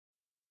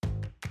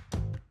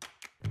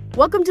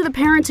Welcome to the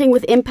Parenting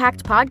with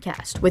Impact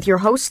podcast with your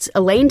hosts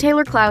Elaine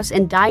Taylor-Klaus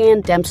and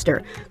Diane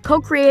Dempster,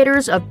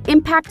 co-creators of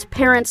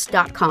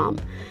ImpactParents.com,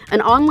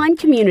 an online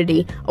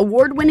community,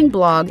 award-winning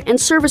blog, and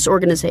service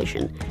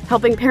organization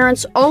helping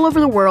parents all over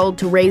the world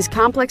to raise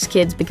complex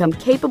kids become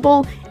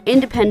capable,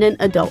 independent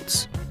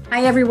adults.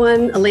 Hi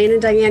everyone, Elaine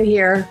and Diane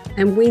here,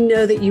 and we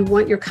know that you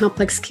want your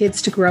complex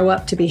kids to grow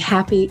up to be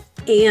happy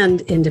and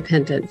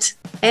independent,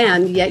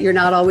 and yet you're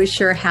not always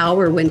sure how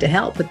or when to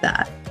help with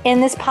that. In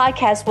this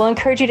podcast, we'll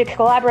encourage you to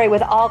collaborate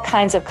with all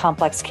kinds of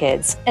complex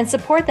kids and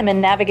support them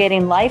in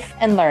navigating life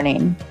and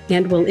learning.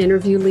 And we'll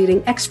interview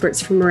leading experts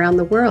from around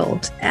the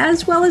world,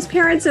 as well as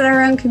parents in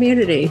our own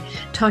community,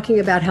 talking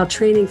about how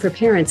training for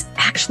parents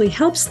actually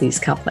helps these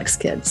complex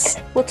kids.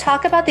 We'll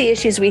talk about the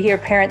issues we hear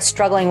parents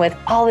struggling with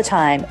all the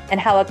time and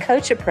how a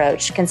coach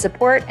approach can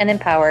support and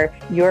empower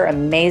your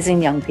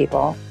amazing young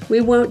people. We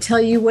won't tell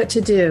you what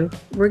to do.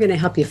 We're going to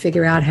help you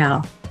figure out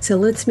how. So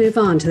let's move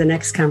on to the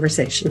next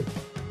conversation.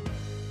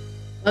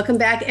 Welcome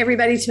back,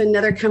 everybody, to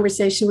another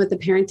conversation with the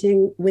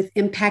Parenting with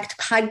Impact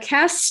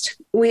podcast.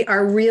 We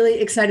are really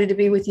excited to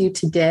be with you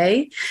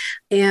today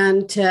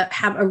and to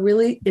have a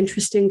really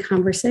interesting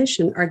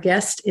conversation. Our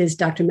guest is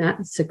Dr. Matt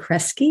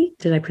Zakreski.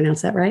 Did I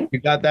pronounce that right?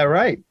 You got that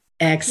right.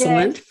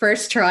 Excellent. Yay.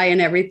 First try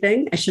and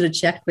everything. I should have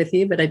checked with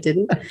you, but I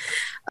didn't.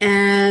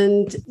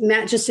 And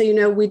Matt, just so you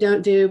know, we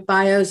don't do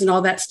bios and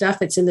all that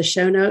stuff. It's in the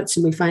show notes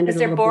and we find it a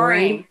little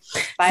boring.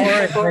 Who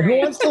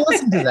wants to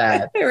listen to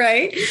that?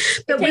 Right.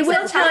 But we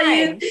will tell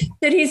you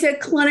that he's a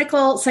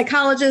clinical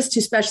psychologist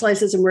who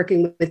specializes in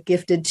working with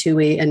gifted,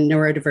 TUI, and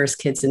neurodiverse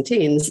kids and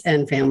teens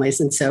and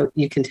families. And so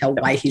you can tell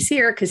why he's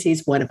here because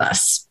he's one of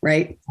us,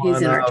 right? He's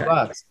in our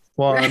tribe.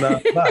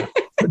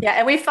 Yeah,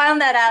 and we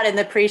found that out in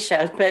the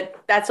pre-show, but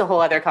that's a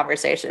whole other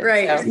conversation.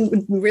 Right. So.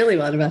 Really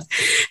one of us.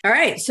 All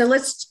right. So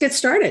let's get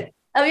started.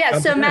 Oh, yeah.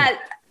 So Matt,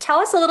 tell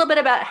us a little bit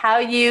about how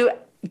you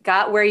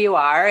got where you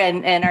are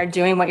and are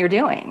doing what you're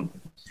doing.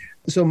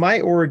 So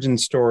my origin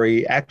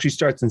story actually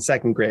starts in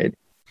second grade.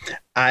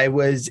 I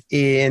was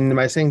in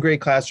my second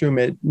grade classroom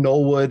at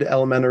Knollwood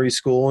Elementary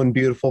School in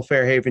beautiful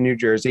Fairhaven, New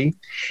Jersey.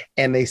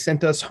 And they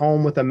sent us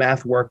home with a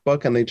math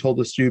workbook and they told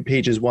us to do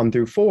pages 1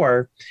 through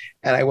 4.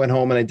 And I went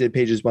home and I did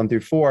pages 1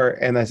 through 4.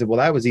 And I said, well,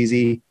 that was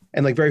easy.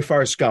 And like very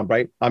Forrest Gump,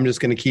 right? I'm just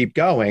going to keep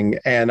going.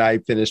 And I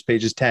finished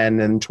pages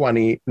 10 and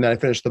 20. And then I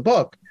finished the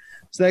book.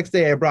 So the next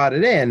day I brought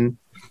it in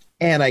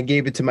and I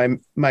gave it to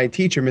my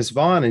teacher, Miss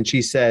Vaughn. And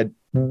she said,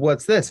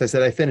 what's this? I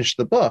said, I finished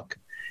the book.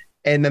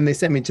 And then they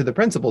sent me to the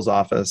principal's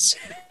office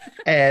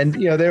and,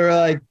 they were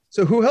like,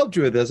 so who helped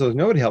you with this? I was,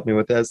 nobody helped me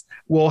with this.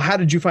 Well, how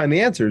did you find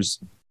the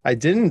answers? I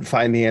didn't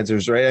find the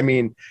answers, right? I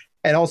mean,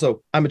 and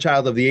also I'm a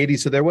child of the 80s,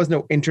 so there was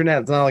no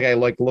internet. It's not like I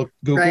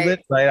Googled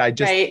it, right? I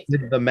just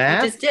did the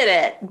math. You just did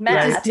it.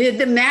 Math. Just did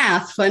the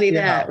math. Funny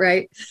that,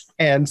 right?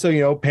 And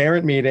so,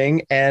 parent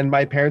meeting and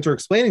my parents were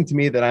explaining to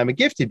me that I'm a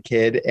gifted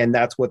kid and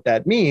that's what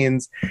that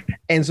means.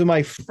 And so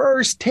my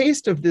first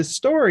taste of this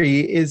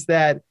story is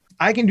that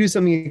I can do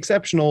something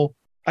exceptional.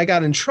 I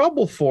got in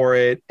trouble for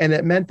it, and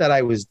it meant that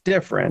I was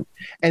different.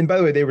 And by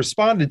the way, they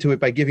responded to it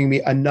by giving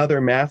me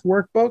another math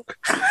workbook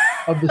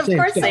of the same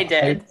Of course stuff, they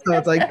did. Right? So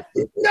it's like,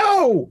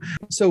 no.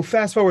 So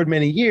fast forward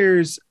many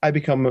years, I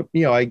become,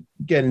 I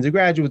get into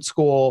graduate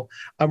school.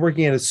 I'm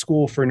working at a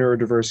school for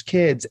neurodiverse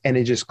kids, and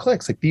it just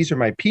clicks. Like, these are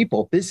my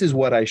people. This is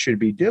what I should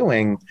be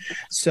doing.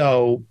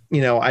 So,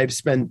 I've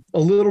spent a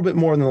little bit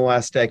more than the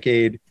last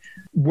decade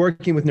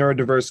working with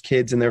neurodiverse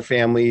kids and their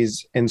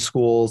families and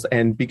schools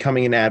and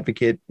becoming an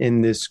advocate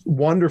in this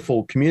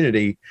wonderful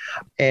community.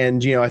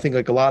 And, I think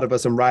like a lot of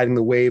us, I'm riding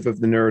the wave of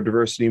the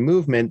neurodiversity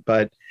movement,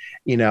 but,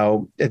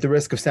 at the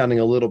risk of sounding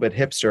a little bit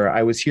hipster,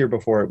 I was here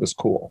before it was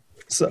cool.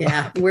 So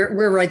yeah,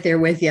 we're right there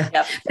with you.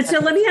 Yep. But so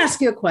let me ask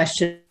you a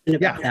question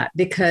about that,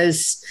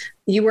 because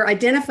you were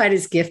identified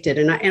as gifted.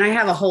 And I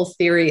have a whole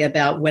theory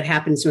about what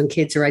happens when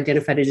kids are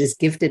identified as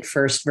gifted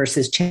first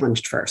versus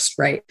challenged first,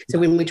 right? So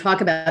when we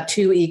talk about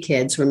 2E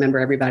kids, remember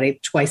everybody,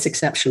 twice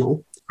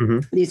exceptional.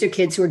 Mm-hmm. These are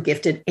kids who are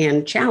gifted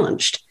and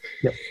challenged.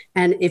 Yep.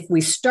 And if we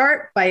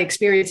start by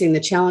experiencing the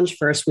challenge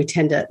first, we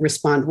tend to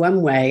respond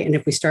one way. And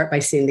if we start by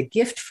seeing the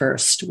gift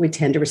first, we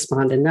tend to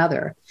respond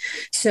another.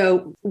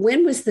 So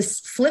when was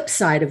this flip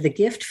side of the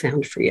gift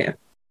found for you?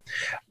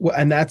 Well,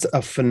 and that's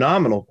a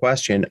phenomenal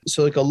question.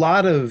 So like a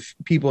lot of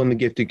people in the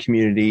gifted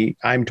community,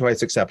 I'm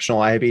twice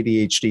exceptional. I have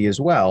ADHD as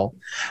well.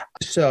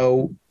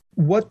 So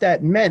what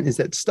that meant is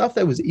that stuff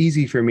that was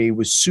easy for me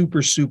was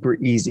super, super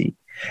easy.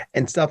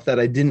 And stuff that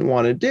I didn't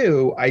want to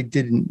do, I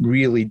didn't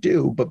really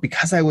do. But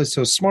because I was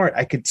so smart,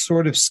 I could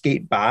sort of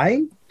skate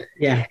by.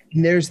 Yeah.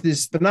 And there's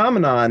this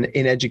phenomenon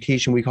in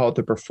education, we call it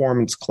the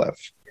performance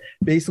cliff.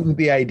 Basically,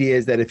 the idea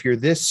is that if you're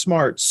this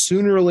smart,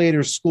 sooner or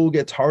later, school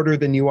gets harder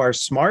than you are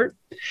smart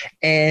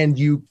and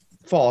you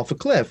fall off a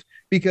cliff,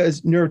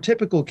 because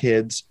neurotypical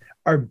kids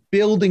are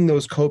building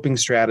those coping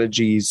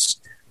strategies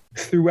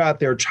throughout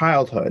their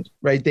childhood,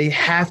 right? They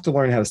have to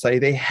learn how to study.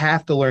 They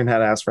have to learn how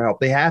to ask for help.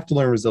 They have to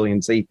learn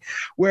resiliency.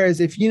 Whereas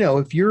if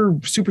you're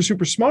super,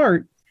 super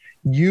smart,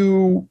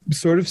 you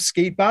sort of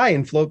skate by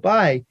and float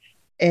by.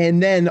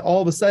 And then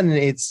all of a sudden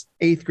it's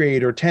 8th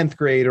grade or 10th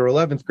grade or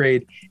 11th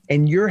grade,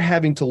 and you're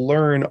having to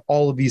learn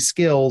all of these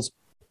skills,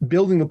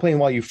 building the plane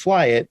while you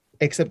fly it,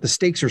 except the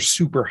stakes are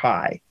super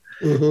high.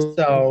 Mm-hmm.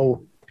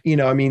 So,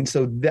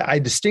 I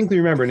distinctly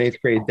remember in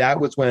 8th grade, that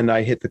was when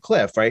I hit the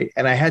cliff, right?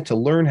 And I had to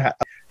learn how.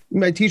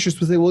 My teachers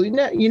would say, well, you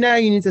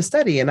need to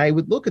study. And I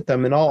would look at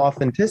them in all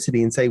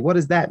authenticity and say, what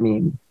does that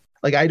mean?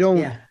 Like, I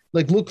don't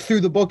look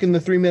through the book in the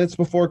 3 minutes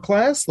before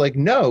class. Like,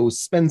 no,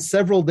 spend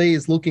several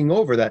days looking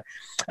over that.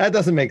 That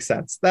doesn't make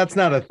sense. That's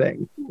not a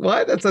thing.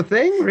 What? That's a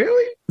thing?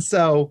 Really?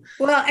 So.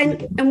 Well,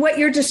 and what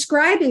you're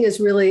describing is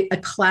really a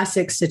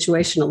classic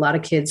situation. A lot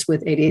of kids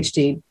with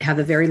ADHD have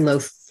a very low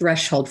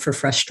threshold for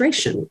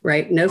frustration,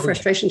 right? No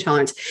frustration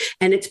tolerance.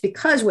 And it's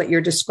because what you're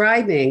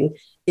describing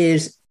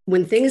is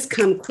when things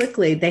come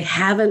quickly, they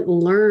haven't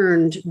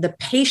learned the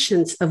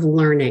patience of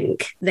learning.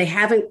 They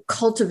haven't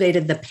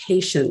cultivated the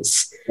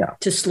patience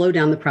to slow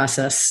down the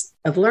process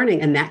of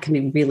learning. And that can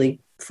be really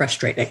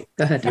frustrating.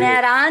 Go ahead. And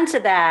add on to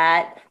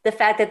that, the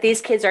fact that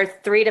these kids are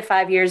 3 to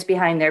 5 years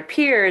behind their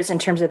peers in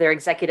terms of their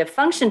executive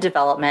function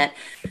development.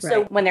 Right.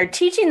 So when they're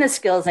teaching the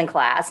skills in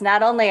class,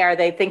 not only are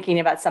they thinking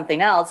about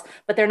something else,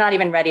 but they're not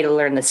even ready to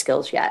learn the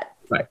skills yet.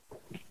 Right.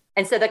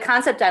 And so the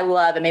concept I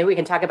love, and maybe we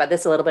can talk about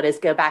this a little bit, is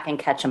go back and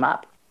catch them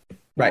up.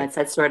 Right. And it's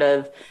that sort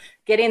of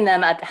getting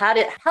them at how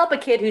to help a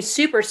kid who's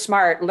super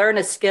smart learn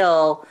a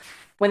skill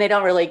when they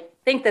don't really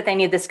think that they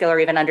need the skill or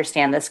even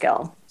understand the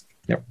skill.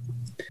 Yep.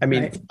 I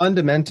mean,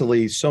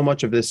 fundamentally, so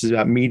much of this is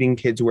about meeting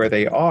kids where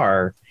they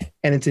are.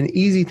 And it's an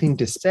easy thing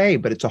to say,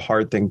 but it's a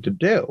hard thing to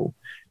do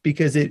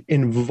because it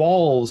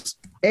involves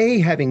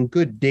having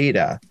good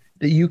data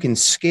that you can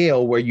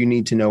scale where you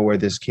need to know where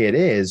this kid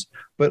is,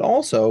 but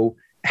also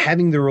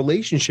having the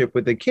relationship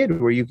with the kid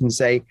where you can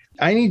say,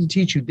 I need to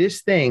teach you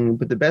this thing,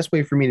 but the best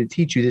way for me to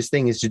teach you this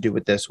thing is to do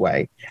it this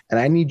way. And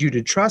I need you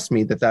to trust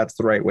me that that's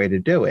the right way to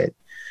do it.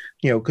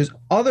 Because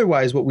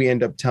otherwise what we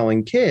end up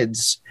telling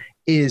kids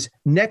is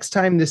next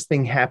time this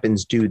thing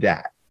happens, do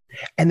that.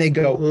 And they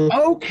go,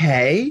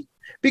 okay,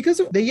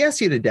 because they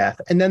yes you to death.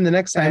 And then the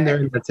next time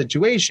they're in that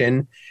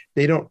situation,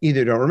 they don't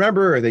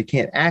remember or they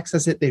can't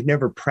access it. They've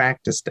never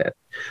practiced it.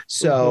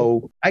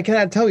 So I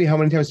cannot tell you how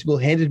many times people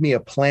handed me a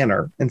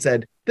planner and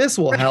said, this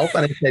will help.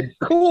 And I said,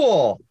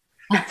 cool.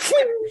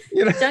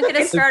 Don't get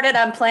us started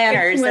on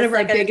planners. One of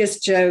our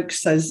biggest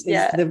jokes is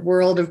the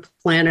world of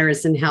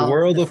planners and how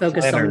the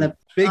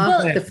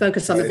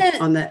focus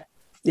on the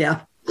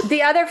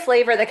The other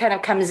flavor that kind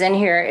of comes in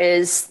here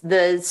is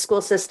the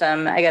school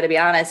system, I got to be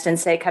honest, and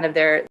say kind of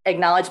their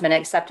acknowledgement,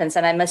 acceptance.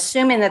 And I'm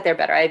assuming that they're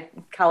better. I have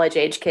college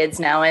age kids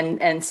now,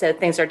 and so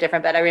things are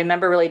different. But I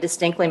remember really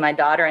distinctly my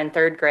daughter in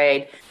 3rd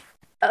grade,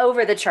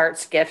 over the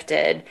charts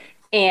gifted,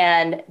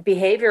 and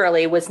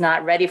behaviorally was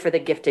not ready for the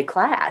gifted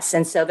class.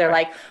 And so they're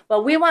like,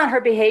 well, we want her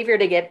behavior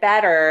to get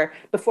better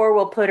before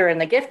we'll put her in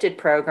the gifted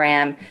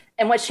program.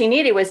 And what she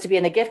needed was to be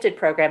in the gifted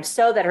program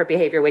so that her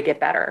behavior would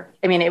get better.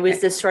 I mean, it was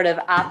this sort of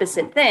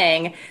opposite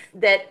thing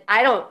that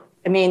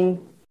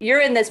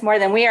you're in this more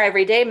than we are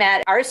every day,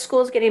 Matt. Our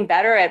school's getting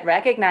better at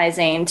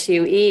recognizing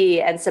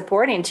 2E and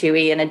supporting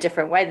 2E in a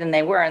different way than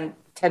they were in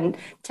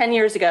 10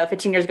 years ago,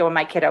 15 years ago when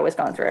my kiddo was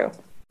going through.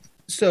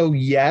 So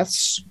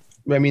yes,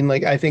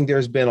 I think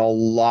there's been a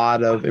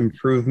lot of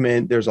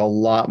improvement. There's a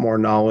lot more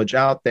knowledge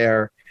out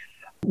there.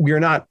 We're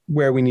not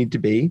where we need to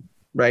be,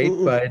 right?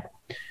 But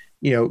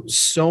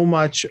so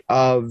much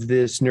of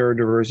this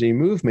neurodiversity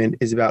movement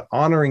is about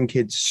honoring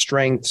kids'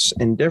 strengths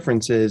and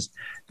differences,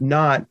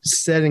 not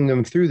setting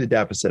them through the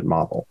deficit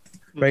model,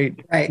 right?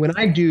 When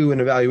I do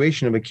an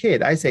evaluation of a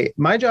kid, I say,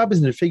 my job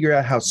isn't to figure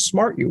out how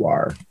smart you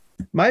are.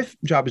 My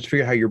job is to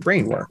figure out how your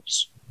brain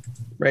works,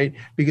 right?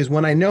 Because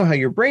when I know how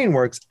your brain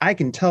works, I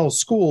can tell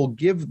school,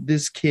 give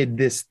this kid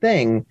this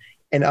thing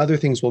and other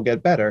things will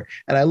get better.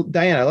 And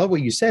Diane, I love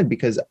what you said,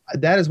 because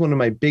that is one of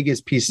my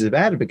biggest pieces of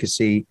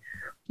advocacy.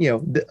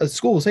 A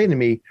school will say to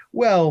me,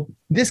 well,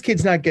 this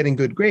kid's not getting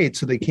good grades,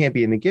 so they can't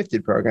be in the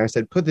gifted program. I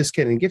said, put this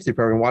kid in the gifted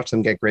program, watch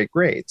them get great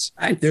grades.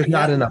 There's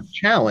not enough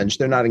challenge.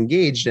 They're not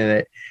engaged in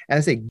it. And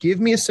I say, give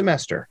me a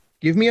semester,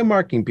 give me a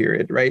marking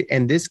period, right?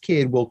 And this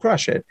kid will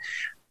crush it.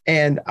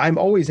 And I'm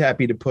always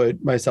happy to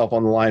put myself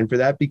on the line for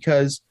that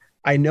because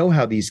I know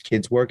how these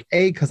kids work,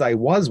 because I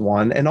was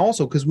one, and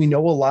also because we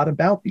know a lot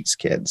about these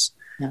kids,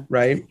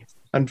 right?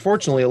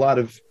 Unfortunately, a lot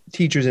of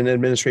teachers and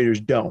administrators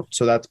don't.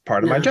 So that's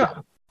part of my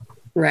job.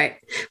 Right.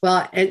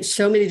 Well, and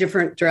so many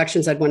different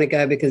directions I'd want to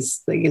go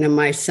because,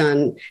 my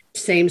son,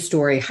 same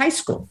story, high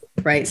school,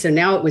 right? So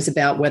now it was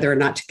about whether or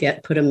not to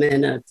put him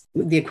in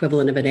the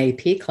equivalent of an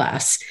AP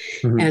class.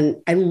 And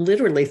I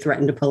literally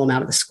threatened to pull him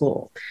out of the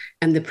school.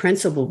 And the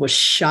principal was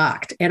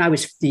shocked. And I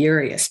was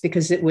furious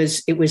because it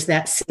was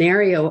that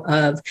scenario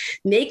of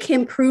make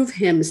him prove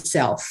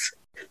himself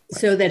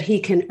so that he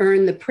can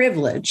earn the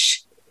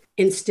privilege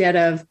instead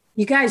of,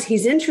 you guys,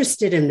 he's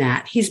interested in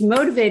that. He's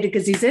motivated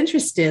because he's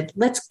interested.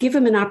 Let's give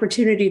him an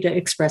opportunity to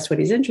express what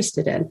he's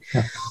interested in.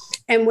 Yeah.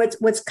 And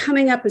what's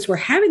coming up as we're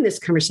having this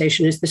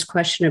conversation is this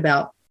question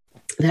about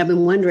that I've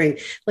been wondering,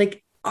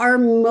 are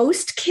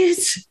most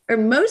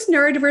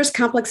neurodiverse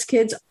complex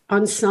kids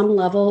on some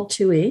level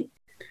 2E?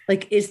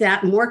 Like, is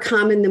that more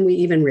common than we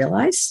even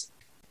realize?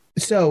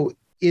 So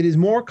it is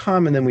more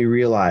common than we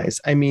realize.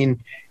 I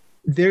mean,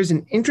 there's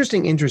an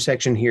interesting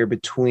intersection here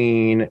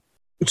between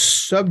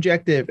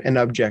subjective and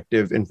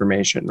objective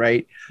information,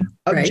 right?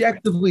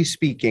 Objectively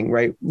speaking,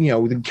 right?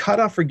 The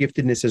cutoff for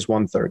giftedness is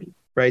 130,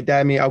 right? That,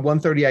 I mean, a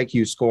 130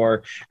 IQ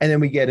score, and then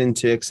we get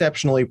into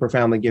exceptionally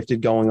profoundly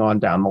gifted going on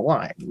down the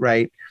line,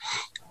 right?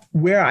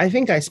 Where I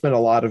think I spent a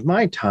lot of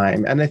my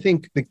time, and I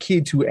think the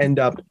kids who end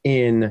up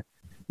in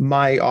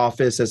my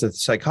office as a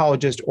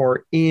psychologist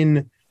or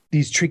in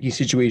these tricky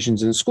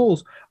situations in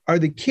schools are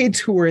the kids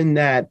who are in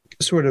that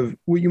sort of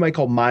what you might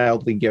call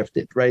mildly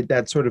gifted, right?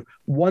 That sort of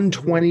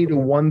 120 to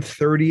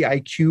 130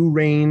 IQ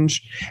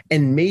range.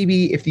 And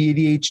maybe if the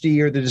ADHD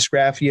or the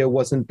dysgraphia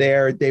wasn't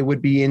there, they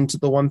would be into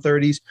the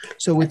 130s.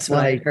 So it's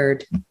like,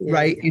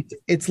 right?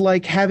 It's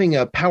like having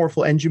a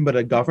powerful engine, but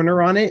a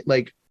governor on it.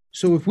 Like,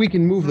 so if we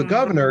can move the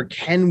governor,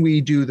 can we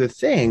do the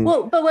thing?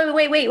 Well, but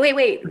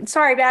wait.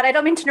 Sorry, Matt, I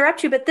don't mean to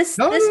interrupt you, but this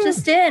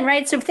just in,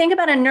 right? So think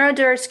about a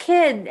neurodiverse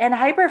kid and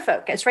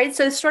hyperfocus, right?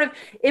 So sort of,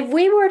 if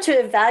we were to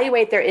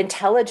evaluate their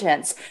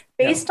intelligence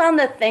based on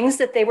the things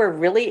that they were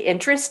really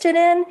interested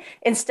in,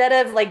 instead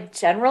of like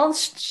general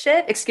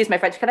shit, excuse my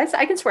French,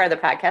 I can swear on the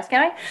podcast,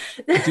 can I?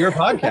 It's your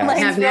podcast. I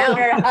have now.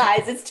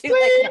 Eyes. It's too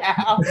late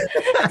now.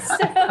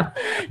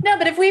 No,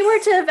 but if we were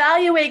to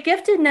evaluate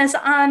giftedness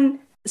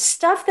on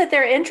stuff that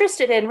they're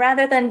interested in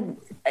rather than,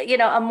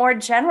 a more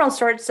general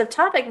sorts of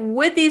topic,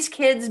 would these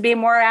kids be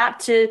more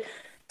apt to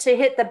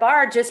hit the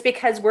bar just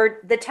because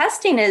the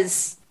testing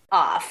is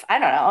off? I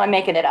don't know. I'm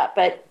making it up,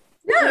 but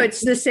no,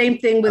 it's the same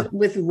thing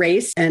with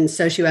race and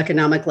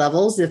socioeconomic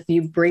levels. If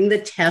you bring the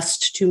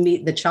test to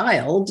meet the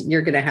child,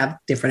 you're going to have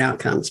different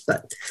outcomes.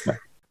 But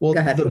well,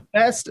 the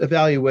best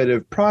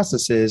evaluative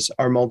processes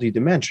are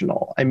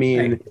multidimensional. I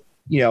mean,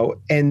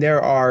 and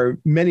there are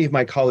many of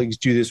my colleagues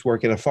do this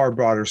work at a far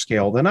broader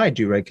scale than I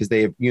do, right? Because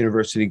they have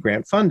university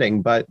grant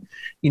funding. But,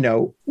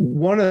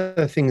 one of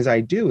the things I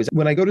do is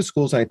when I go to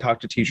schools and I talk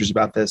to teachers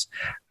about this,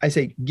 I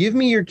say, give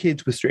me your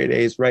kids with straight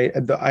A's, right?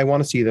 I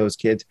want to see those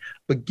kids,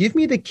 but give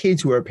me the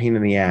kids who are a pain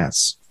in the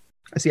ass.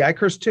 See, I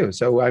curse too.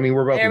 So, I mean,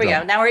 we're both. There we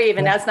go. Now we're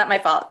even. That's not my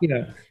fault.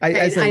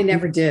 I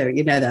never do.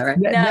 You know that, right?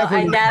 No,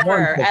 I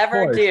never,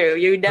 ever do.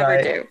 You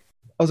never do.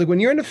 I was like,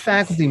 when you're in a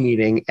faculty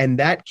meeting and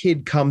that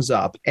kid comes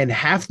up and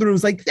half the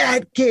room's like,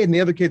 that kid, and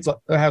the other kids,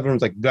 half the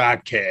room's like,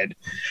 that kid.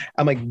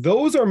 I'm like,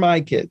 those are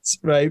my kids,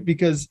 right?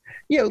 Because,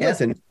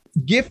 listen,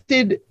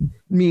 gifted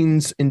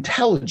means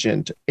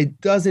intelligent. It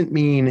doesn't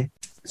mean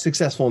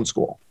successful in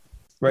school,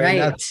 right? And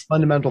that's a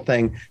fundamental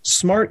thing.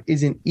 Smart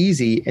isn't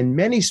easy, and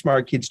many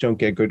smart kids don't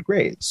get good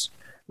grades,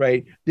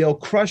 right? They'll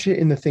crush it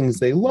in the things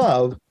they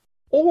love,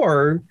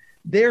 or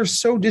they're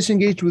so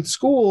disengaged with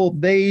school,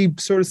 they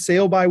sort of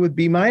sail by with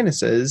B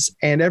minuses,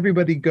 and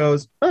everybody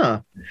goes,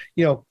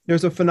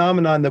 there's a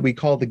phenomenon that we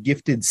call the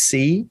gifted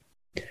C.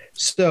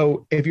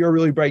 So if you're a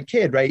really bright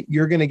kid, right,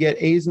 you're going to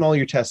get A's in all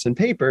your tests and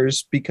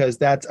papers because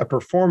that's a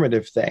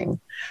performative thing.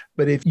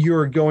 But if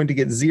you're going to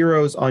get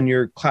zeros on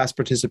your class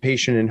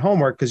participation and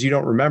homework because you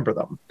don't remember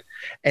them,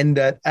 and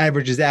that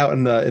averages out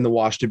in the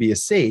wash to be a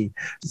C.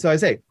 So I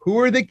say, who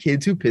are the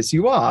kids who piss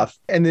you off?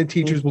 And the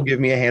teachers will give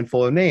me a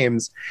handful of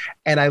names.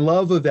 And I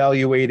love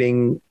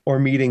evaluating or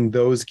meeting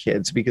those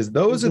kids because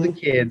those are the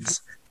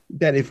kids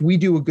that if we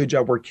do a good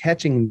job, we're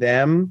catching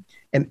them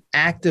and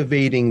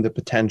activating the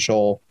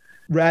potential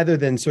rather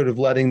than sort of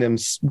letting them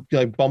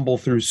like bumble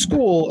through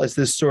school as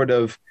this sort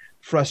of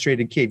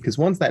frustrated kid. Because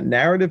once that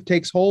narrative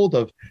takes hold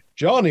of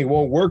Johnny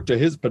won't work to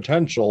his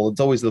potential, it's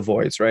always the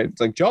voice, right?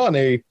 It's like,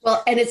 Johnny.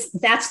 Well, and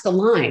that's the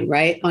line,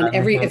 right? On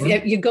every,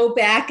 if you go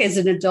back as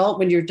an adult,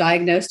 when you're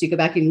diagnosed, you go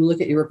back and you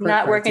look at your report.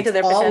 Not working to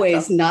their potential.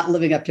 Always not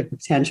living up to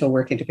potential,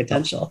 working to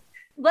potential.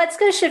 Let's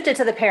go shift it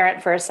to the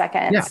parent for a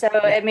second. Yeah. So,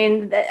 I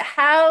mean,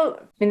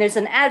 there's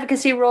an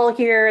advocacy role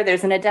here.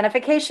 There's an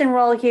identification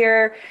role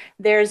here.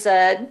 There's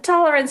a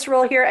tolerance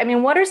role here. I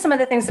mean, what are some of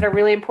the things that are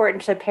really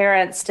important to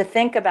parents to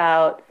think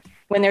about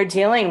when they're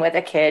dealing with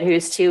a kid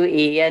who's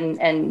 2E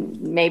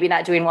and maybe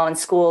not doing well in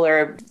school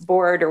or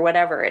bored or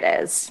whatever it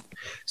is?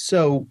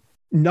 So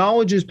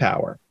knowledge is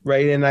power,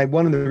 right? And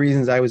one of the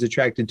reasons I was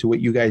attracted to what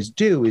you guys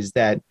do is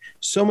that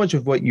so much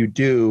of what you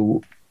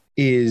do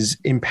is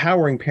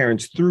empowering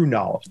parents through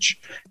knowledge,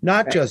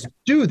 not just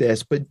do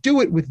this, but do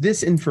it with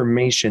this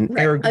information.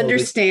 Right.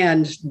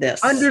 Understand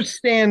this.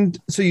 Understand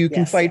so you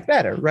can fight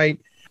better, right?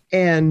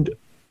 And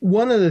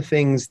one of the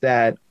things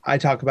that I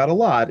talk about a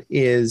lot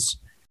is,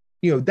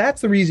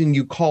 that's the reason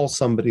you call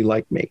somebody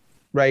like me,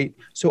 right?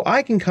 So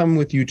I can come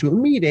with you to a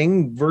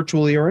meeting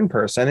virtually or in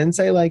person and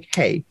say like,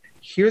 hey,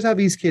 here's how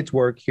these kids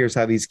work. Here's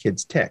how these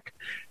kids tick.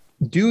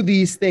 Do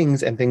these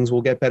things and things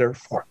will get better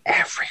for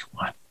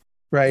everyone,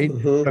 right?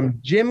 Mm-hmm. From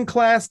gym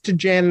class to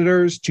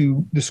janitors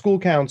to the school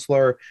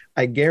counselor,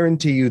 I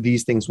guarantee you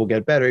these things will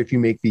get better if you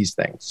make these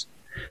things.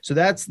 So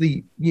that's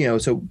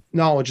so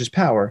knowledge is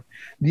power.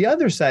 The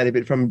other side of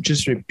it from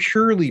just a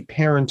purely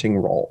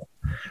parenting role,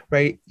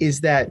 right,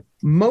 is that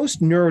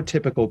most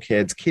neurotypical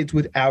kids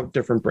without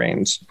different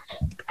brains,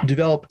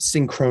 develop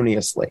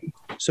synchronously.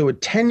 So a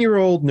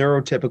 10-year-old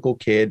neurotypical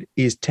kid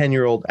is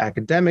 10-year-old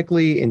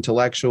academically,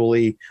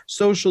 intellectually,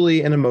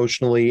 socially, and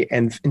emotionally,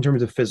 and in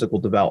terms of physical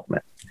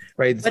development,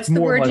 right? What's the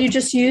word you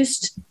just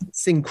used?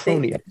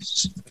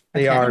 Synchronous.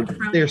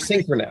 They're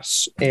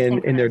synchronous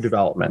in their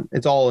development.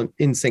 It's all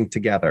in sync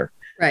together.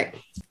 Right.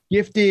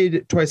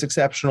 Gifted, twice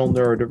exceptional,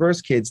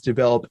 neurodiverse kids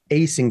develop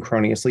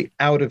asynchronously,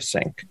 out of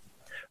sync,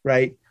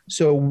 right?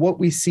 So what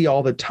we see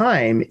all the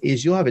time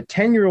is you'll have a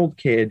 10-year-old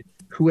kid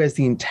who has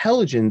the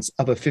intelligence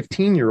of a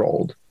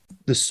 15-year-old,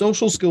 the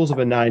social skills of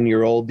a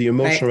 9-year-old, the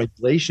emotional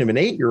regulation of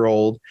an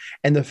 8-year-old,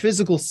 and the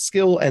physical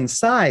skill and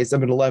size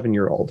of an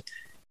 11-year-old.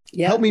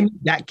 Yep. Help me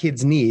meet that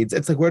kid's needs.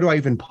 It's like, where do I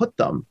even put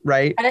them,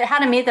 right? And how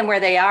to meet them where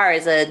they are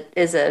is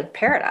a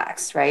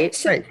paradox, right?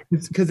 Right,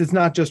 because it's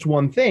not just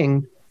one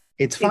thing.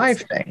 It's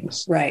 5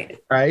 things. Right.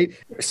 Right.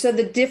 So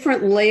the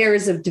different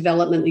layers of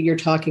development that you're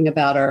talking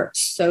about are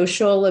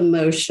social,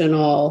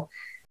 emotional,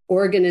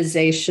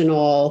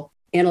 organizational,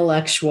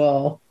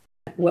 intellectual.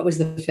 What was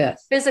the 5th?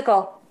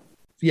 Physical.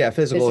 Yeah,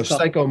 physical.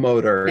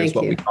 Psychomotor is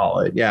what we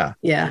call it. Yeah.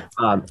 Yeah.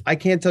 I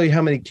can't tell you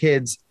how many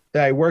kids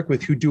that I work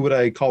with who do what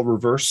I call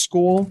reverse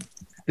school.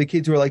 The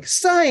kids who are like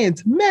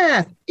science,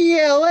 math,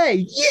 ELA,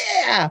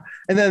 yeah.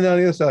 And then the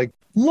others are like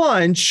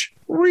lunch,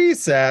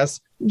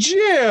 recess,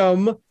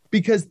 gym,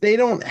 because they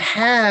don't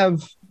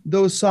have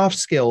those soft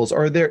skills,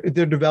 or they're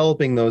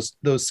developing those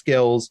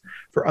skills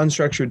for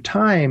unstructured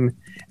time.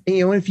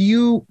 And, if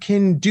you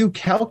can do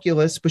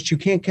calculus, but you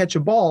can't catch a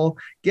ball,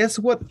 guess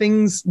what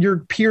things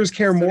your peers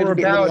care more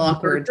about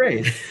in third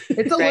grade?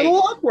 It's a little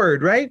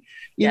awkward, right?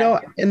 You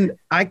know, and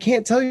I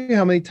can't tell you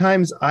how many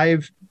times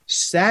I've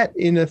sat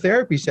in a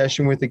therapy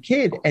session with a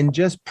kid and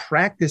just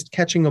practiced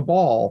catching a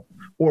ball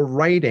or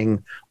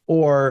writing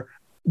or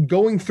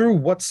going through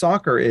what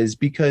soccer is,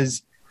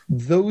 because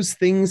those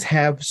things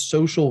have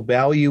social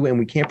value and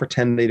we can't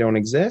pretend they don't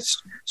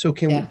exist. So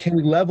can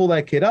we level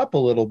that kid up a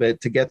little bit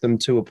to get them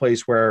to a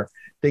place where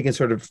they can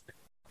sort of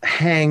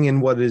hang in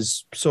what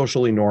is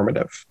socially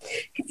normative?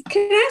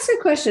 Can I ask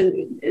a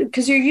question?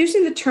 Because you're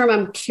using the term,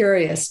 I'm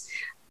curious.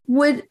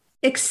 Would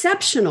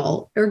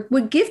exceptional or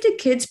would gifted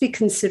kids be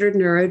considered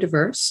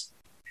neurodiverse?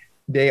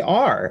 They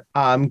are.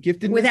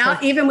 Gifted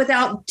without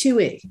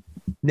 2E.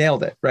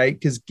 Nailed it, right?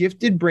 Because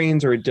gifted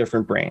brains are a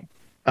different brain.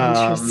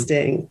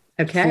 Interesting.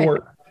 Okay.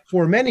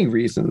 For many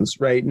reasons,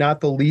 right? Not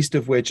the least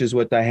of which is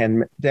what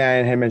Diane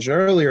had mentioned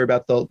earlier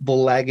about the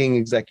lagging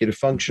executive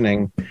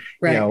functioning.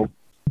 Right.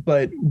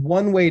 But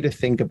one way to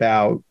think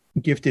about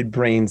gifted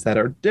brains that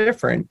are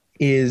different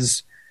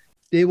is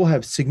they will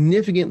have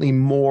significantly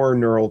more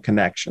neural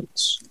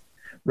connections,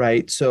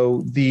 right?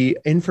 So the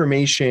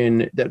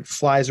information that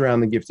flies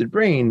around the gifted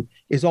brain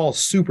is all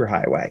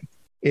superhighway.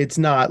 It's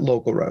not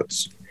local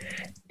roads.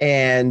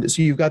 And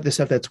so you've got this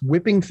stuff that's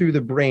whipping through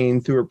the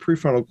brain through a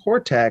prefrontal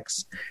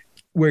cortex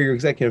where your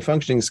executive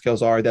functioning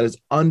skills are, that is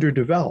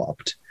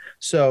underdeveloped.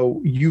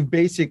 So you've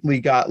basically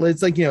got,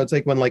 it's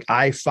like when like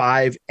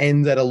I-5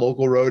 ends at a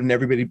local road and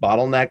everybody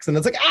bottlenecks and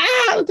it's like,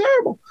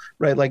 terrible,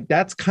 right? Like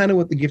that's kind of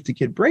what the gifted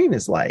kid brain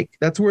is like.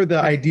 That's where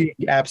the idea of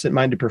the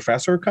absent-minded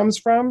professor comes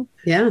from.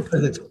 Yeah.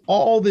 Because it's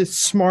all this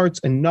smarts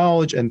and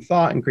knowledge and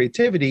thought and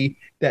creativity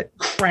that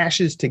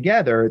crashes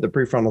together the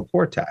prefrontal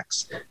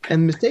cortex,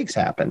 and mistakes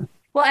happen.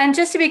 Well, and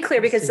just to be clear,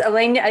 because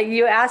Elaine,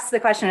 you asked the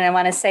question and I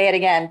want to say it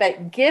again,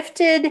 but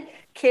gifted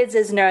kids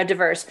is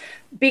neurodiverse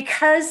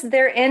because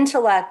their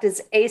intellect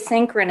is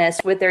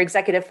asynchronous with their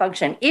executive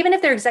function. Even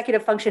if their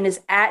executive function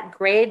is at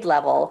grade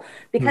level,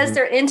 because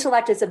their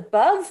intellect is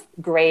above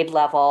grade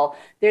level,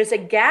 there's a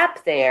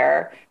gap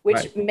there,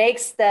 which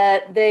makes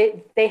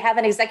they have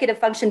an executive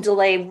function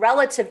delay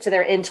relative to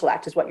their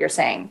intellect, is what you're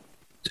saying.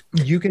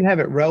 You can have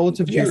it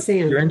relative to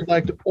your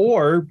intellect,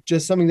 or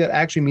just something that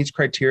actually meets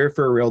criteria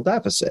for a real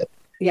deficit.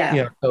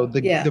 Yeah. So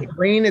the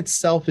brain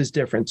itself is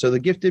different. So the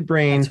gifted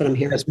brain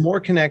has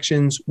more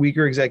connections,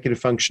 weaker executive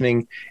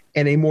functioning,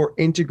 and a more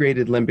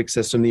integrated limbic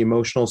system, the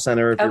emotional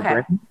center of your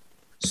brain.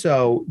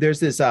 So there's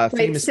this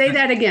famous. Say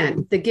that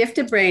again. The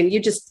gifted brain. You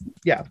just.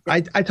 Yeah,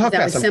 I talk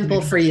that was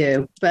simple for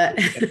you, but.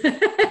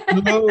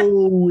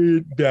 Slow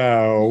it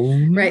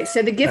down. Right.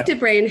 So the gifted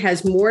brain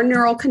has more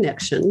neural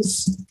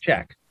connections.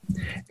 Check.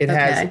 It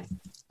has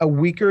a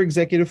weaker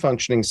executive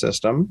functioning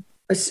system.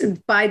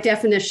 By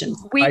definition.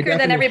 Weaker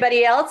than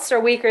everybody else, or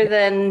weaker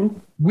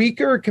than?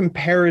 Weaker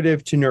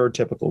comparative to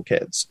neurotypical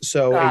kids.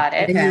 So a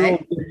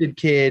 10-year-old gifted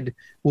kid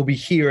will be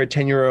here, a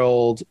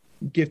 10-year-old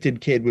gifted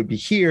kid would be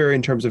here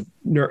in terms of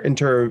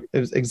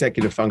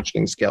executive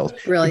functioning skills.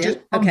 Brilliant. It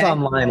just comes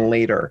online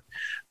later.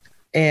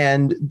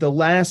 And the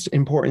last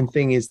important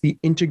thing is the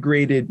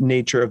integrated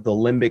nature of the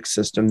limbic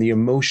system, the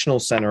emotional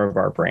center of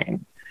our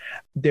brain.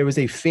 There was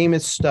a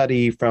famous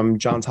study from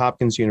Johns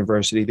Hopkins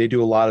University. They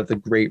do a lot of the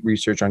great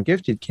research on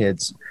gifted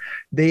kids.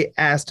 They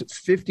asked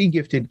 50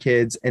 gifted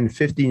kids and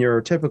 50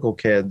 neurotypical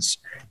kids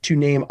to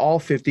name all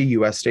 50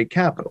 U.S. state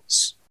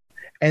capitals.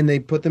 and they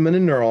put them in a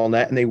neural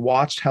net and they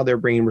watched how their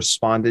brain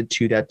responded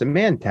to that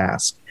demand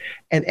task.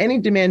 And any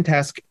demand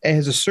task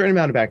has a certain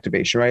amount of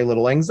activation, right? A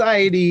little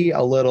anxiety,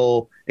 a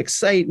little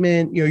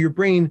excitement, your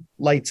brain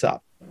lights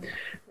up.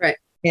 Right.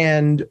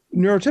 And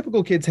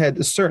neurotypical kids had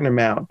a certain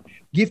amount.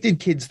 Gifted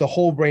kids, the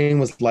whole brain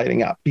was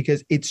lighting up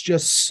because it's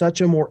just such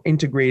a more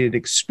integrated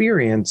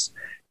experience.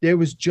 There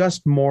was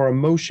just more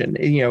emotion.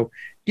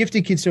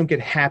 Gifted kids don't get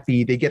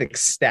happy, they get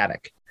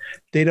ecstatic.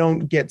 They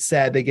don't get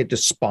sad, they get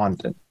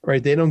despondent,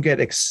 right? They don't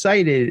get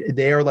excited.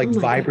 They are like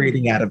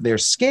vibrating out of their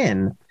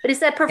skin. But is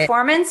that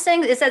performance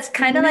thing? Is that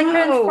kind of like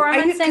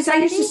performance anxiety? Because I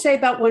used to say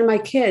about one of my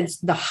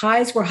kids, the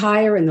highs were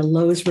higher and the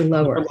lows were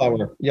lower.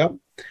 Yep.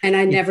 And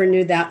I never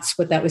knew that's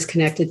what that was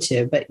connected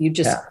to, but you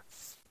just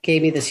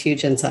gave me this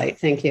huge insight.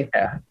 Thank you.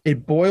 Yeah.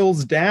 It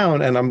boils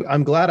down, and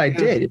I'm glad I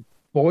did. It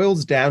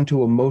boils down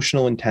to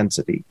emotional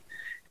intensity.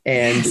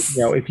 And,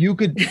 if you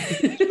could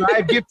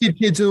describe gifted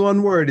kids in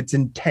one word, it's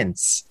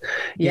intense,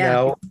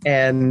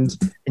 and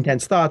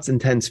intense thoughts,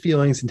 intense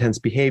feelings, intense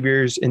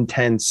behaviors,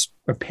 intense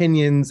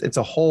opinions. It's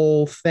a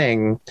whole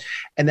thing.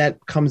 And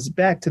that comes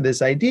back to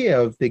this idea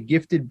of the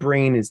gifted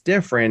brain is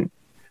different,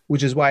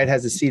 which is why it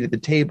has a seat at the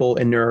table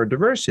in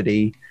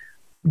neurodiversity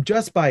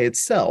just by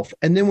itself.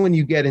 And then when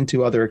you get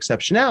into other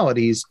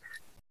exceptionalities,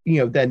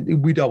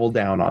 then we double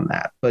down on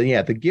that. But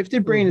the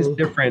gifted brain is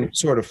different,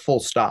 sort of full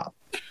stop.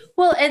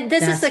 Well, and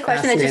this is the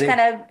question that just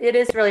it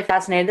is really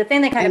fascinating. The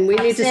thing that kind of we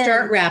need to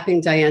start wrapping,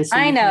 Diane. So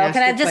I know.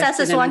 Can I just ask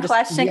this one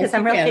question? Because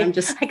I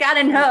got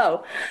to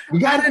know. You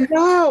got to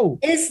know.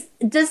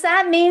 Does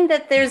that mean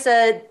that there's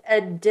a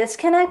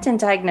disconnect in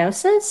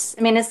diagnosis?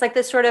 I mean, it's like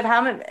this sort of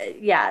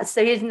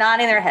so he's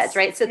nodding their heads,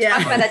 right? So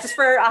talk about that just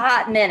for a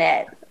hot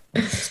minute.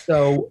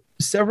 So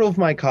several of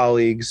my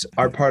colleagues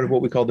are part of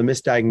what we call the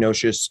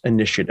Misdiagnosis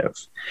Initiative.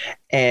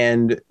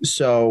 And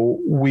so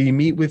we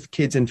meet with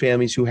kids and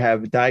families who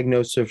have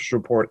diagnosis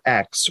report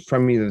X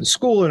from either the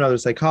school or another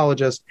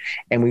psychologist,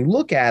 and we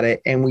look at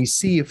it and we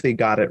see if they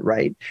got it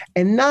right.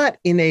 And not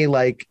in a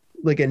like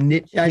a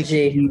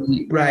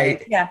nitpicky,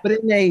 right? Yeah.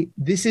 But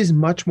this is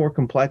much more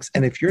complex.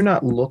 And if you're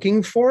not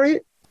looking for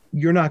it,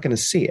 you're not going to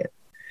see it.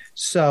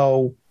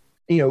 So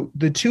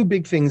the two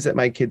big things that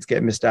my kids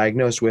get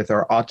misdiagnosed with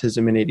are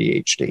autism and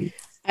ADHD.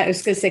 I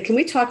was going to say, can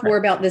we talk more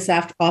about this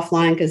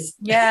offline? Because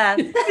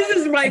this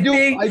is my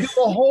big. I do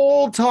a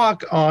whole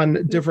talk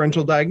on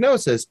differential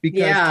diagnosis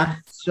because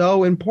it's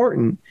so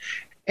important.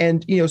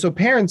 And so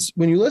parents,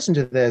 when you listen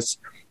to this,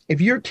 if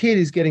your kid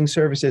is getting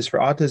services for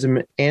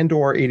autism and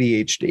or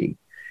ADHD,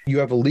 you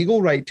have a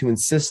legal right to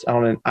insist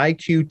on an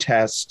IQ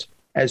test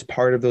as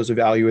part of those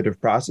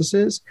evaluative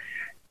processes.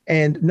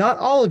 And not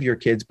all of your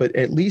kids, but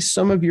at least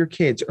some of your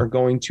kids are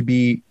going to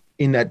be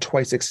in that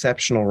twice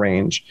exceptional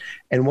range.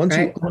 And once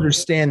you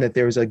understand that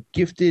there's a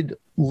gifted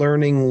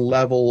learning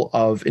level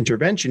of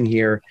intervention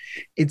here,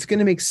 it's going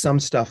to make some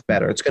stuff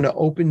better. It's going to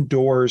open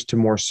doors to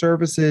more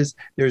services.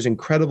 There's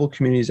incredible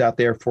communities out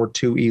there for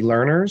 2E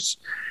learners.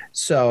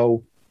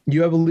 So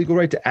you have a legal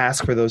right to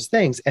ask for those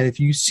things. And if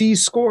you see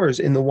scores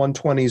in the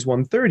 120s,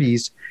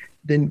 130s,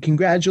 then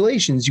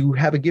congratulations, you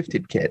have a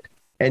gifted kid.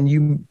 And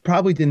you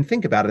probably didn't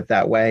think about it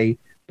that way,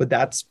 but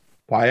that's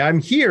why I'm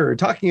here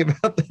talking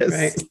about this.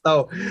 Right.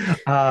 So,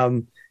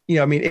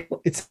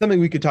 it's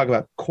something we could talk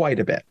about quite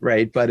a bit,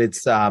 right? But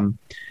it's, the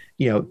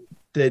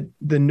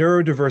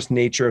neurodiverse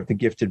nature of the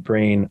gifted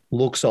brain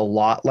looks a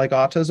lot like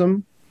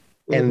autism.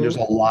 And there's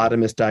a lot of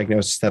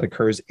misdiagnosis that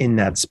occurs in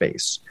that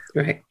space.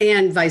 Right.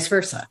 And vice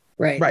versa.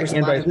 Right. There's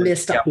a lot of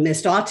missed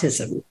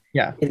autism.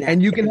 Yeah.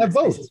 And you can have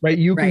both, right?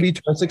 You can be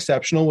twice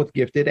exceptional with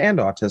gifted and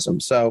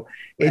autism. So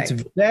it's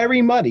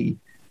very muddy.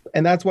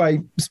 And that's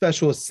why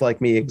specialists like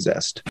me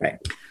exist. Right.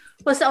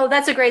 Well, so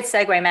that's a great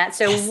segue, Matt.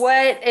 So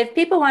what, if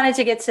people wanted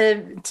to get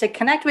to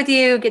connect with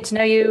you, get to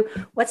know you,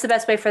 what's the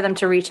best way for them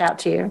to reach out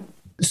to you?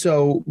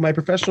 So my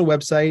professional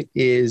website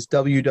is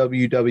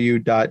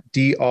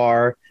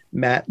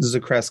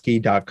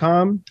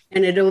www.drmattzakreski.com.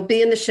 And it'll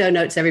be in the show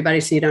notes,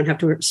 everybody, so you don't have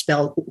to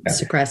spell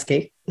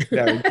Zakreski.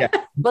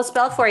 We'll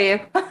spell it for you.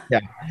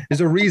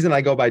 There's a reason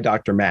I go by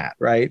Dr. Matt,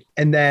 right?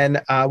 And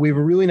then we have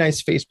a really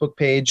nice Facebook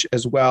page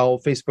as well,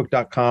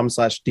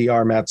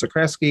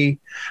 facebook.com/drmattzakreski.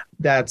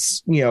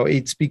 That's,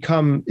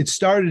 it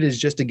started as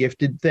just a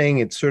gifted thing.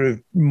 It's sort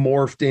of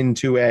morphed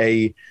into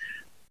a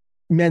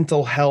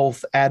mental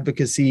health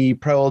advocacy,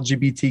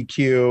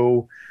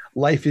 pro-LGBTQ,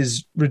 life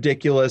is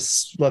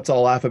ridiculous, let's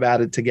all laugh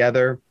about it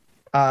together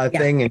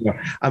thing. And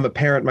I'm a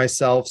parent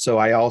myself, so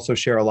I also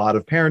share a lot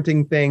of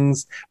parenting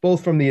things,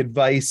 both from the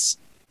advice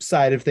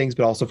side of things,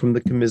 but also from the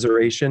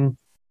commiseration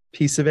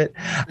piece of it.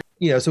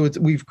 So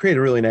we've created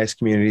a really nice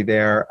community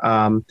there.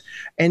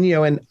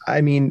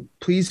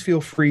 Please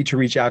feel free to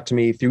reach out to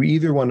me through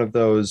either one of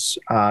those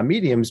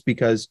mediums,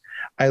 because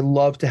I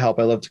love to help.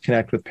 I love to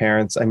connect with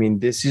parents. I mean,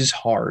 this is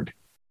hard.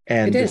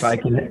 And if I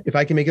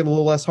can make it a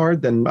little less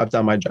hard, then I've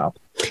done my job.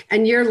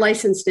 And you're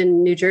licensed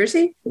in New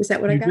Jersey? Is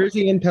that what I got? New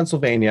Jersey and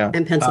Pennsylvania.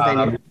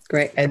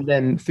 Great. And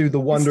then through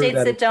the wonder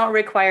states that don't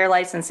require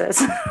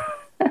licenses.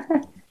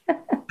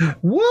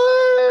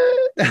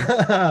 What?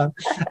 Through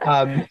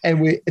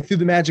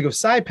the magic of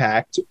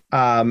PsyPact,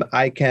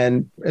 I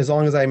can, as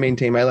long as I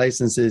maintain my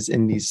licenses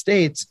in these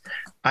states,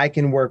 I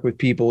can work with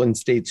people in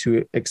states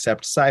who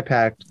accept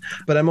PsyPact.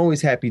 But I'm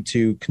always happy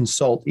to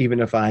consult, even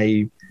if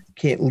I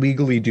can't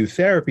legally do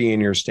therapy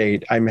in your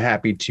state. I'm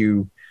happy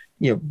to,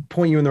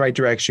 point you in the right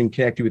direction,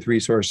 connect you with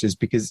resources,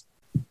 because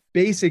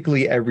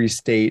basically every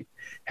state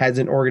has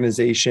an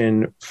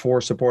organization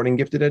for supporting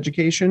gifted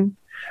education.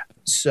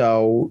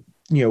 So,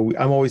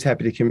 I'm always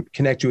happy to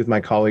connect you with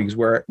my colleagues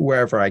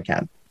wherever I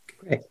can.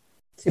 Great.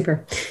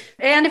 Super.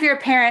 And if you're a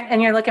parent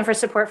and you're looking for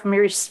support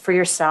for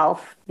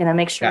yourself,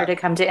 make sure to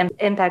come to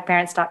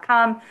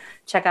impactparents.com,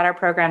 check out our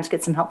programs,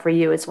 get some help for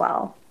you as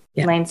well.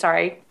 Yeah. Elaine,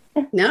 sorry.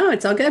 No,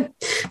 it's all good.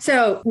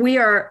 So we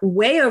are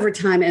way over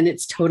time, and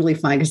it's totally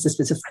fine because this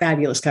was a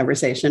fabulous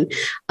conversation.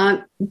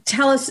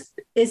 Tell us,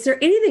 is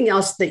there anything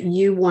else that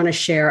you want to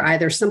share,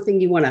 either something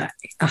you want to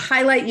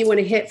highlight, you want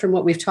to hit from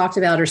what we've talked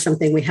about, or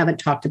something we haven't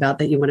talked about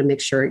that you want to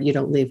make sure you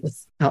don't leave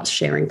without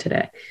sharing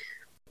today?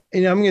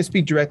 And I'm going to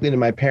speak directly to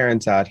my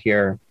parents out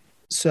here.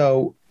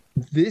 So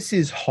this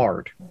is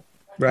hard,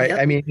 right? Yep.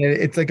 I mean,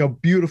 it's like a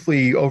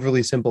beautifully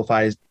overly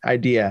simplified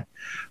idea.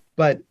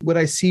 But what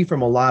I see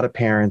from a lot of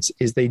parents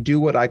is they do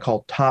what I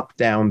call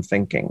top-down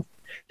thinking,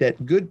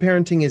 that good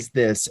parenting is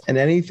this, and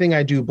anything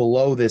I do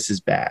below this is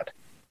bad.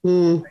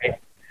 Right?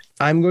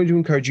 I'm going to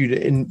encourage you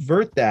to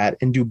invert that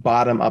and do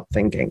bottom-up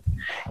thinking.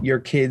 Your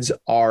kids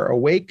are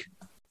awake,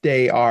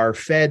 they are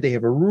fed, they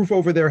have a roof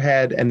over their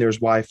head, and there's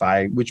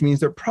Wi-Fi, which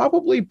means they're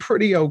probably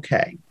pretty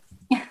okay.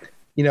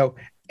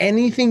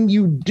 Anything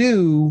you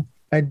do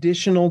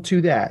additional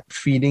to that,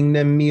 feeding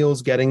them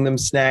meals, getting them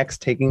snacks,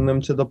 taking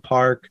them to the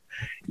park,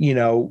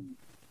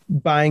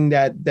 buying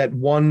that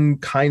one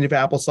kind of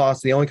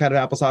applesauce, the only kind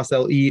of applesauce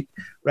they'll eat,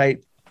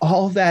 right?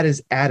 All of that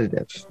is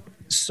additive.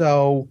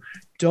 So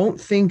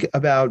don't think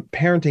about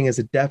parenting as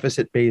a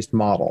deficit-based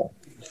model.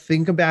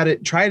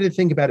 Try to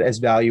think about it as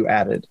value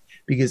added,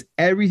 because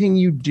everything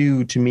you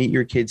do to meet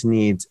your kids'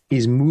 needs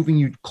is moving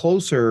you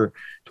closer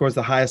towards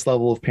the highest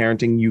level of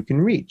parenting you can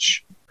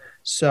reach.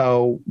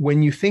 So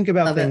when you think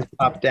about things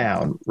top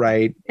down,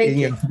 right? If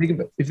you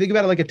think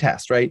about it like a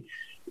test, right?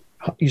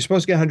 You're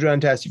supposed to get 100 on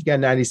a test. You've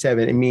got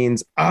 97. It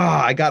means,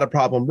 I got a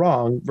problem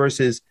wrong,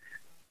 versus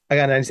I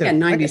got 97. Yeah,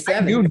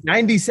 97. I do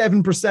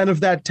 97%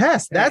 of that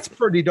test. That's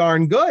pretty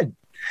darn good.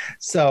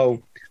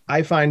 So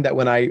I find that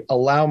when I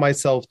allow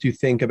myself to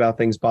think about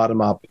things bottom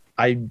up,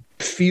 I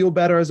feel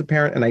better as a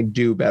parent and I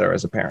do better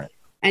as a parent.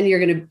 And you're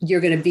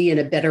going to be in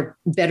a better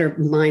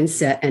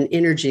mindset and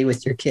energy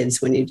with your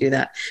kids when you do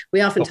that. We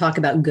often talk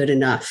about good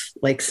enough.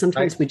 Like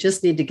sometimes we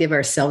just need to give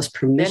ourselves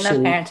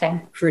permission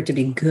for it to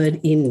be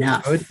good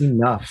enough. Good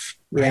enough.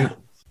 Right? Yeah.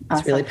 Awesome.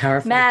 It's really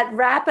powerful. Matt,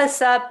 wrap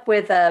us up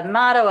with a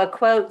motto, a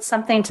quote,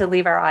 something to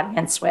leave our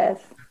audience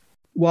with.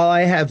 Well,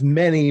 I have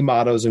many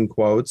mottos and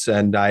quotes,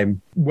 and I'm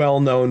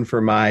well known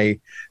for my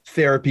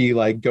therapy,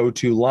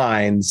 go-to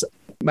lines.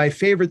 My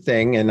favorite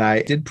thing, and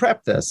I did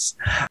prep this,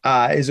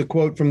 is a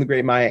quote from the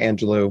great Maya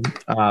Angelou,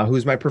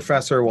 who's my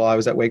professor while I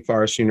was at Wake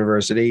Forest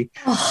University.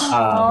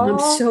 I'm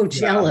so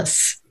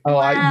jealous.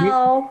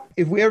 Wow.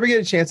 If we ever get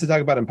a chance to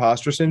talk about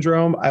imposter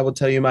syndrome, I will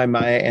tell you my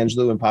Maya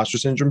Angelou imposter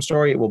syndrome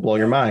story. It will blow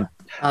your mind.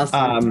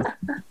 Awesome.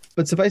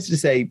 But suffice it to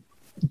say,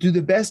 do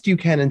the best you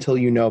can until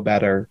you know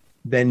better,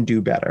 then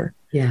do better.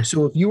 Yeah.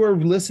 So if you are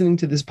listening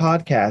to this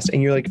podcast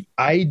and you're like,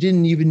 I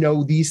didn't even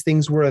know these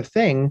things were a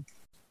thing,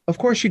 of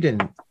course you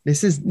didn't.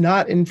 This is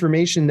not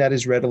information that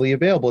is readily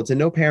available. It's in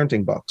no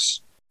parenting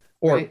books,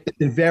 or it's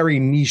in very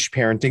niche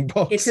parenting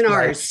books. It's in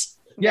ours.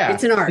 Yeah.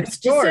 It's in ours.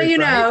 Just so you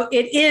know,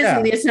 it is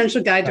in the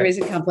Essential Guide to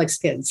Raising Complex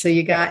Kids. So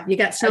you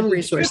got some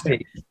resource there.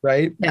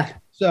 Right? Yeah.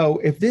 So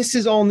if this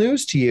is all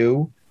news to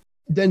you,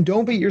 then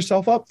don't beat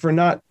yourself up for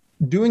not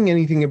doing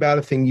anything about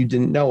a thing you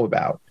didn't know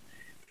about.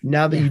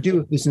 Now that you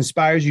do, if this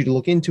inspires you to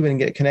look into it and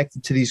get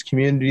connected to these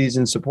communities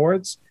and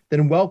supports,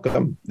 then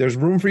welcome. There's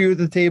room for you at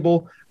the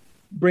table.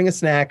 Bring a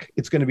snack.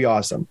 It's going to be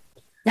awesome.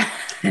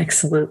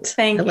 Excellent.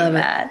 Thank you,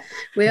 Matt.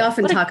 We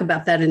often talk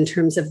about that in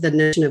terms of the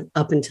notion of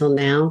up until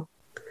now,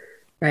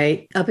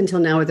 right? Up until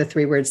now are the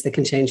 3 words that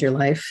can change your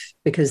life,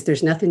 because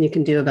there's nothing you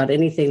can do about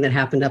anything that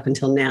happened up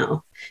until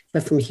now.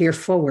 But from here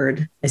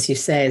forward, as you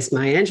say, as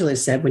Maya Angelou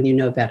said, when you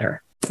know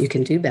better, you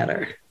can do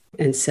better.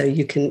 And so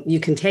you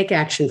can take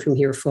action from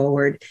here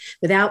forward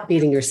without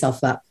beating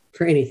yourself up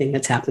for anything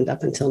that's happened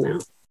up until now.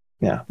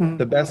 Yeah.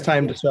 The best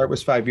time to start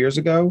was 5 years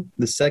ago.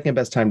 The second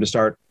best time to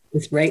start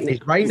is right now.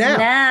 Right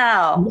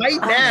now.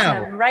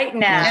 Right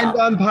now. And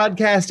on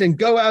podcast and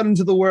go out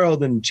into the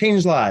world and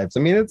change lives.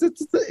 I mean,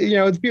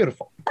 it's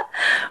beautiful.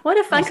 What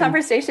a fun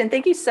conversation.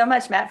 Thank you so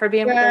much, Matt, for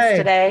being with us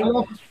today.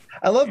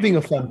 I love being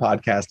a fun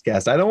podcast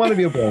guest. I don't want to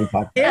be a boring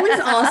podcast. It was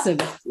awesome.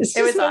 It's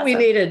just what we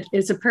needed.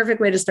 It's a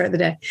perfect way to start the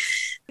day.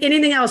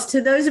 Anything else?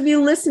 To those of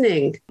you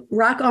listening,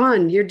 rock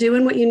on. You're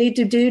doing what you need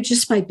to do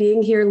just by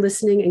being here,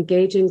 listening,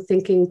 engaging,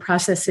 thinking,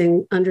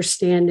 processing,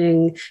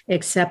 understanding,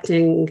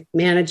 accepting,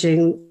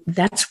 managing.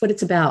 That's what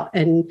it's about.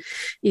 And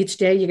each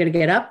day you're going to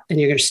get up and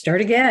you're going to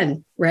start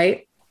again,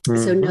 right?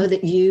 So know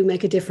that you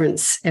make a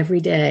difference every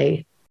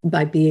day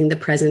by being the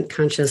present,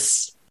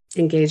 conscious,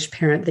 engaged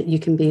parent that you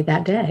can be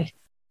that day,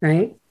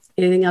 right?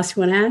 Anything else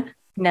you want to add?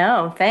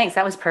 No, thanks.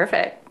 That was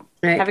perfect.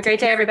 Right. Have a great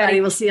day, everybody.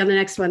 We'll see you on the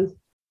next one.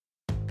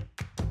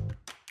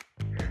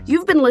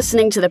 You've been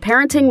listening to the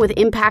Parenting with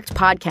Impact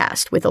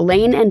podcast with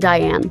Elaine and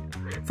Diane.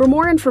 For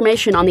more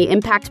information on the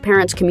Impact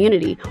Parents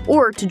community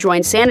or to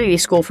join Sanity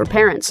School for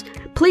Parents,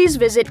 please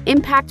visit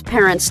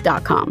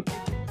impactparents.com.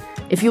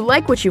 If you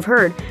like what you've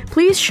heard,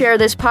 please share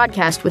this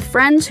podcast with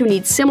friends who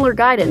need similar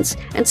guidance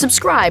and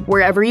subscribe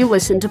wherever you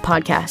listen to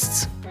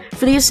podcasts.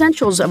 For the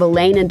essentials of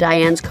Elaine and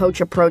Diane's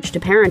coach approach to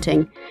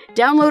parenting,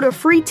 download a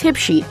free tip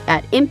sheet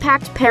at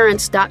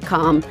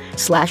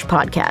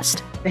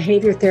impactparents.com/podcast.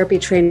 Behavior therapy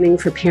training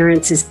for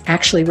parents is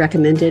actually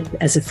recommended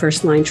as a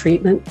first-line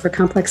treatment for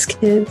complex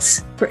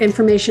kids. For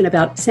information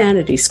about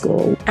Sanity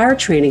School, our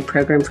training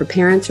program for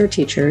parents or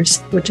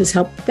teachers, which has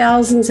helped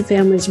thousands of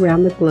families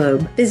around the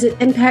globe, visit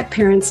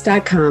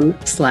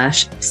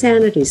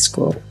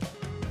impactparents.com/sanityschool.